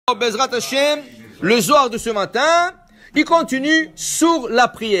Bezrat Hashem, le Zohar de ce matin, il continue sur la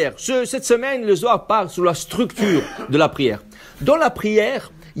prière. Cette semaine, le Zohar parle sur la structure de la prière. Dans la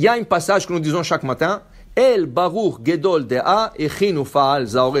prière, il y a un passage que nous disons chaque matin. El Baruch Gedol Dea Echinu Faal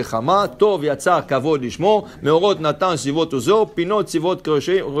Zaore Chama Tov Yatzar Kavod Lishmo Meorot Natan Sivot Ozo Pinot Sivot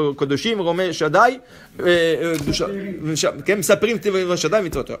Kodoshim Rome Shaddai Kem Saperim Tevot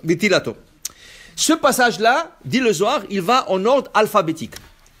Shaddai Vitilato. Ce passage-là, dit le Zohar, il va en ordre alphabétique.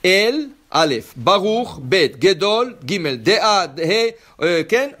 El, Aleph, Baruch, Bet, Gedol, Gimel, Dea, He,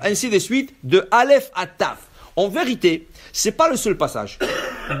 Ken, ainsi de suite, de Aleph à Taf. En vérité, c'est pas le seul passage.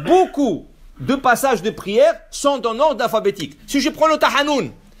 Beaucoup de passages de prière sont en ordre alphabétique. Si je prends le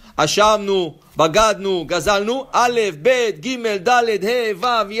Tahanoun, Hashamnu, Bagadnu, Gazalnu, Aleph, Bet, Gimel, Daled, He,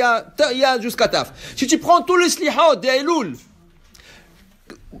 Vav, Ya, jusqu'à Taf. Si tu prends tous les slihot de Elul,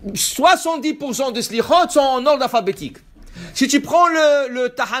 70% des slihot sont en ordre alphabétique. Si tu prends le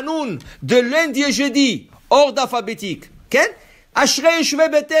Tahanoun de lundi et jeudi, ordre alphabétique, Ken, Ashrei Shve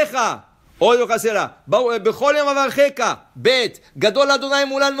Betecha, ordre Kasera, Bechol Yom Avarcheka, Bet, Gadol Adonai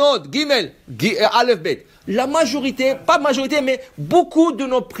Mulal Mod, Gimel, Aleph Bet. La majorité, pas majorité, mais beaucoup de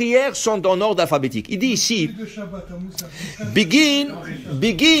nos prières sont en ordre alphabétique. Il dit ici, Begin,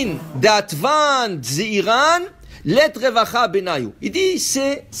 Datvan, Ziran, Let revacha benayu. Il dit,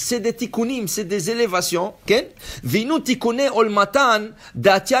 c'est des tikkunim, c'est des élévations, ken? Vinu tikkune olmatan,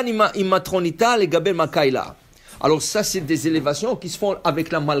 datian imatronita legabe makaila. Alors ça, c'est des élévations qui se font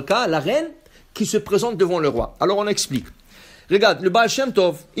avec la malka, la reine, qui se présente devant le roi. Alors on explique. Regarde, le Baal Shem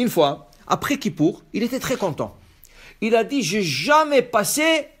Tov, une fois, après Kippour, il était très content. Il a dit, j'ai jamais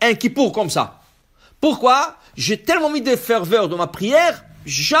passé un Kippour comme ça. Pourquoi? J'ai tellement mis de ferveur dans ma prière,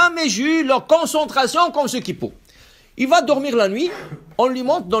 jamais j'ai eu leur concentration comme ce Kippour. Il va dormir la nuit, on lui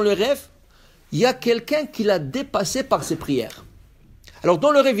montre dans le rêve, il y a quelqu'un qui l'a dépassé par ses prières. Alors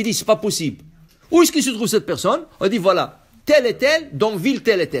dans le rêve, il dit, c'est pas possible. Où est-ce qu'il se trouve cette personne? On dit, voilà, telle et telle, dans ville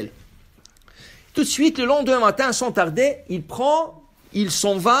telle et telle. Tout de suite, le lendemain matin, sans tarder, il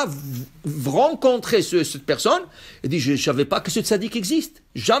s'en va rencontrer cette personne. Il dit, je ne savais pas que ce tzaddik existe.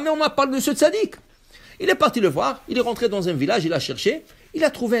 Jamais on m'a parlé de ce tzaddik. Il est parti le voir, il est rentré dans un village, il a cherché, il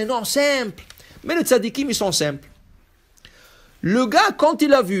a trouvé un nom simple. Mais les tzaddikim, ils sont simples. Le gars, quand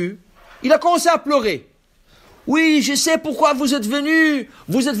il a vu, il a commencé à pleurer. Oui, je sais pourquoi vous êtes venu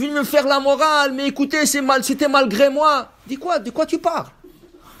me faire la morale, mais écoutez, c'était malgré moi. De quoi tu parles?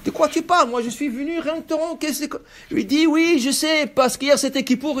 De quoi tu parles? Moi, je suis venu rien que je lui dis, oui, je sais, parce qu'hier c'était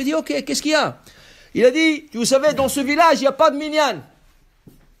Kippour. Il dit, ok, qu'est-ce qu'il y a? Il a dit, vous savez, dans ce village, il n'y a pas de minyan.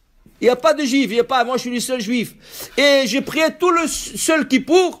 Il n'y a pas de juif, moi je suis le seul juif. Et j'ai prié tout le seul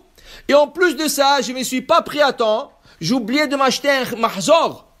Kippour, et en plus de ça, je ne me suis pas pris à temps. J'ai oublié de m'acheter un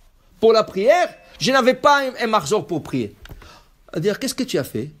mahzor pour la prière. Je n'avais pas un mahzor pour prier. Il a dit, qu'est-ce que tu as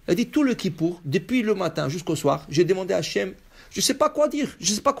fait? Il a dit, tout le Kippour, depuis le matin jusqu'au soir, j'ai demandé à Hachem, je ne sais pas quoi dire, je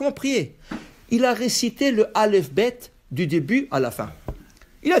ne sais pas comment prier. Il a récité le Aleph Bet du début à la fin.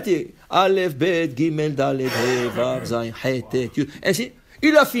 Il a dit, Aleph Bet, Gimel, Daled, Vav, Zayin, Het, Yud. Ainsi,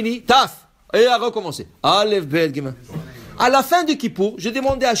 il a fini, taf, et il a recommencé. Aleph Bet, Gimel. À la fin du Kippour, j'ai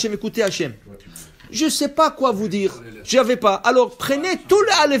demandé à Hachem, écoutez Hachem, je ne sais pas quoi vous dire. Je n'avais pas. Alors, prenez tout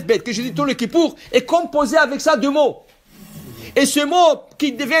le Aleph Bet que j'ai dit tout le Kippour et composez avec ça 2 mots. Et ce mot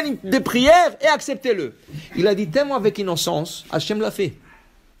qui devienne des prières et acceptez-le. Il a dit tellement avec innocence, Hachem l'a fait.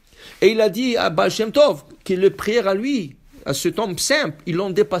 Et il a dit à Baal Shem Tov que les prières à lui, à cet homme simple, ils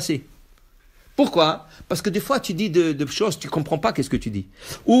l'ont dépassé. Pourquoi? Parce que des fois tu dis de choses, tu ne comprends pas qu'est-ce que tu dis.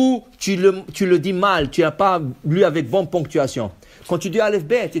 Ou tu le dis mal, tu n'as pas lu avec bonne ponctuation. Quand tu dis Aleph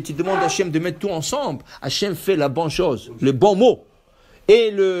Bet et tu demandes à Hachem de mettre tout ensemble, Hachem fait la bonne chose, le bon mot.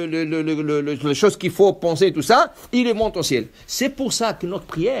 Et les choses qu'il faut penser, tout ça, il les monte au ciel. C'est pour ça que notre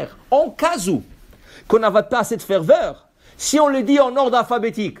prière, en cas où, qu'on n'avait pas assez de ferveur, si on le dit en ordre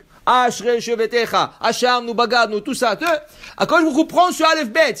alphabétique, Ashrei Shevetecha, Hashamnu, Bagadnu, tout ça, quand je vous reprends sur Aleph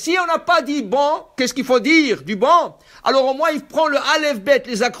Bet, si on n'a pas dit bon, qu'est-ce qu'il faut dire du bon? Alors au moins il prend le Aleph Bet,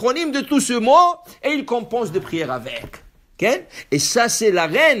 les acronymes de tout ce mot, et il compose de prières avec. Okay? Et ça c'est la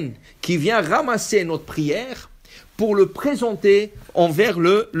reine qui vient ramasser notre prière pour le présenter envers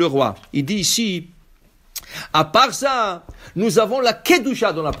le roi. Il dit ici, à part ça, nous avons la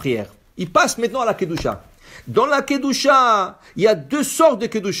Kedusha dans la prière. Il passe maintenant à la Kedusha. Dans la Kedusha, il y a 2 sortes de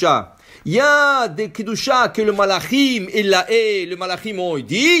Kedusha. Il y a des Kedusha que le Malachim et le Malachim ils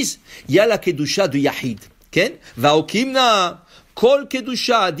disent. Il y a la Kedusha de Yahid. Okay? Vaokimna, kol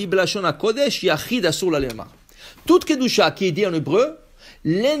Kedusha di b'lashon hakodesh Yahid asur l'alemar. Toute Kedusha qui est dit en hébreu,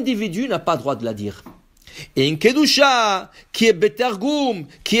 l'individu n'a pas le droit de la dire. Et une Kedusha qui est Betargum,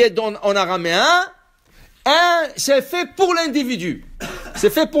 qui est en araméen, c'est fait pour l'individu. C'est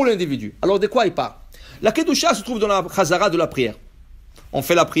fait pour l'individu. Alors de quoi il parle? La Kedusha se trouve dans la Chazara de la prière. On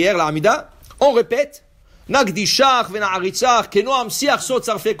fait la prière, la Hamida, on répète. Nagdishach vena'aritzach kenoam siach sot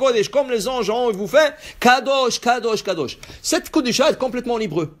sarfe kodesh, comme les anges ont vous fait kadosh, kadosh, kadosh. Cette Kedusha est complètement en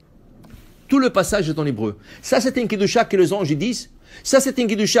hébreu. Tout le passage est en hébreu. Ça, c'est une Kedusha que les anges disent. Ça, c'est une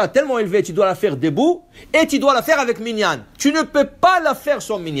Kedusha tellement élevée, tu dois la faire debout et tu dois la faire avec minyan. Tu ne peux pas la faire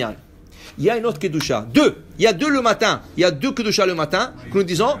sans minyan. Il y a une autre Kedusha. Il y a deux le matin. Il y a deux Kedusha le matin, que nous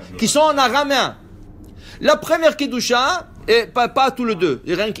disons, qui sont en araméen. La première Kedusha, et pas tous les deux,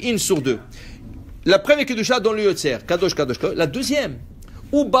 il y a rien qu'une sur deux. La première Kedusha dans le Yotzer, Kadosh, Kadosh, Kadosh. La deuxième,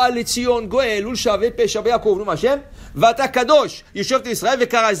 Uba Letzion Goel, Ulshave, Peshabe, Yaakov, Numashem, Vata Kadosh, Yeshev Israël,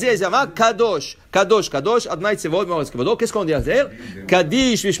 Vekarazé, Zama, Kadosh, Kadosh, Kadosh, Adonai Tzevot, Moritz Kevado. Qu'est-ce qu'on dit à dire?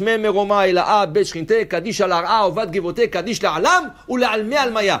 Kadish, Vishme, Meroma, Ila'a, Betchrinte, Kadish, Alara, Ovad Givote, Kadish, La'alam, ou La'alme,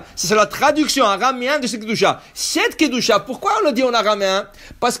 Almaya. C'est la traduction araméenne de cette Kedusha. Cette Kedusha, pourquoi on le dit en araméen?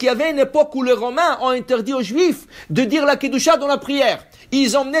 Parce qu'il y avait une époque où les Romains ont interdit aux Juifs de dire la Kedusha dans la prière.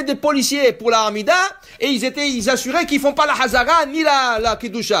 Ils emmenaient des policiers pour la Hamida et ils assuraient qu'ils font pas la Hazara ni la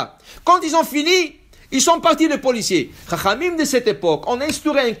Kedusha. Quand ils ont fini, ils sont partis les policiers. Chachamim de cette époque, on a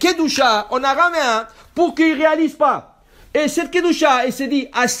instauré un Kedusha en araméen pour qu'ils réalisent pas. Et cette Kedusha, elle s'est dit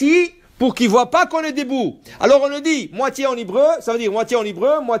assis pour qu'ils voient pas qu'on est debout. Alors on le dit moitié en hébreu, ça veut dire moitié en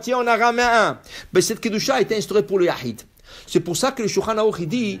hébreu, moitié en araméen. Mais cette Kedusha a été instaurée pour le Yahid. C'est pour ça que le Shulchan Aruch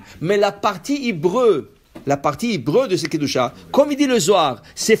dit, mais la partie hébreu de ce Kedusha, comme il dit le Zohar,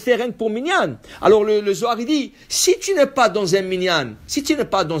 c'est fait rien que pour Minyan. Alors le Zohar, il dit, si tu n'es pas dans un Minyan,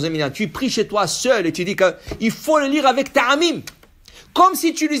 tu pries chez toi seul et tu dis qu'il faut le lire avec Ta'amim. Comme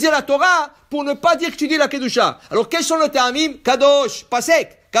si tu lisais la Torah pour ne pas dire que tu dis la Kedusha. Alors quels sont les Ta'amim? Kadosh, pas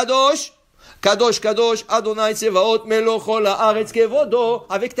sec. Kadosh, Kadosh, Kadosh, Adonai Tsevaot, Melochol Haaretz Kevodo,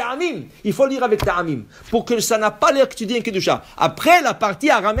 avec Ta'amim. Il faut lire avec Ta'amim. Pour que ça n'a pas l'air que tu dis un Kedusha. Après, la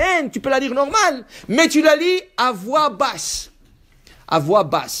partie araméenne, tu peux la lire normale. Mais tu la lis à voix basse. À voix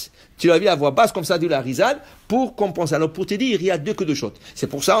basse. Tu la lis à voix basse, comme ça dit la Rizal, pour compenser. Alors, pour te dire, il y a deux Kedushot. C'est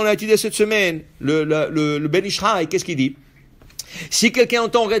pour ça qu'on a étudié cette semaine, le Ben Ishraï, qu'est-ce qu'il dit? Si quelqu'un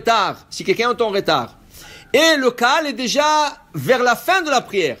est en retard, et le Kahal est déjà vers la fin de la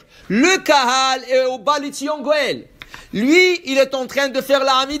prière, le Kahal est au Balitzion Goel. Lui, il est en train de faire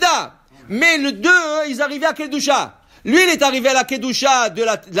la Hamida. Mais les deux, ils arrivaient à Kedusha. Lui, il est arrivé à la Kedusha de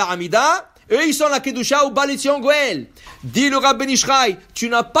la Hamida. Eux, ils sont à la Kedusha au Balitzion Goel. Dit le Rav Ben Ishraï, tu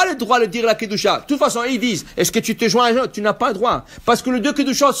n'as pas le droit de dire la Kedusha. De toute façon, ils disent, est-ce que tu te joins à un autre? Tu n'as pas le droit. Parce que les deux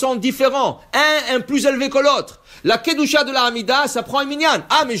Kedushas sont différents. Un plus élevé que l'autre. La Kedusha de la Hamida, ça prend un minyan.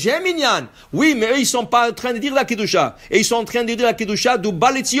 Ah, mais j'ai un minyan. Oui, mais eux, ils sont pas en train de dire la Kedusha. Et ils sont en train de dire la Kedusha du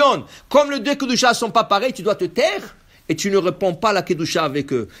Balitzion. Comme les deux Kedushas sont pas pareils, tu dois te taire. Et tu ne réponds pas à la Kedusha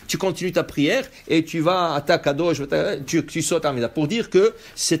avec eux. Tu continues ta prière et tu vas à ta Kadosh, tu sautes à Hamida. Pour dire que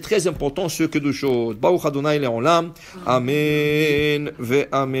c'est très important ce Kedushot. Baruch Adonai Le'olam. Amen ve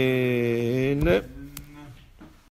Amen.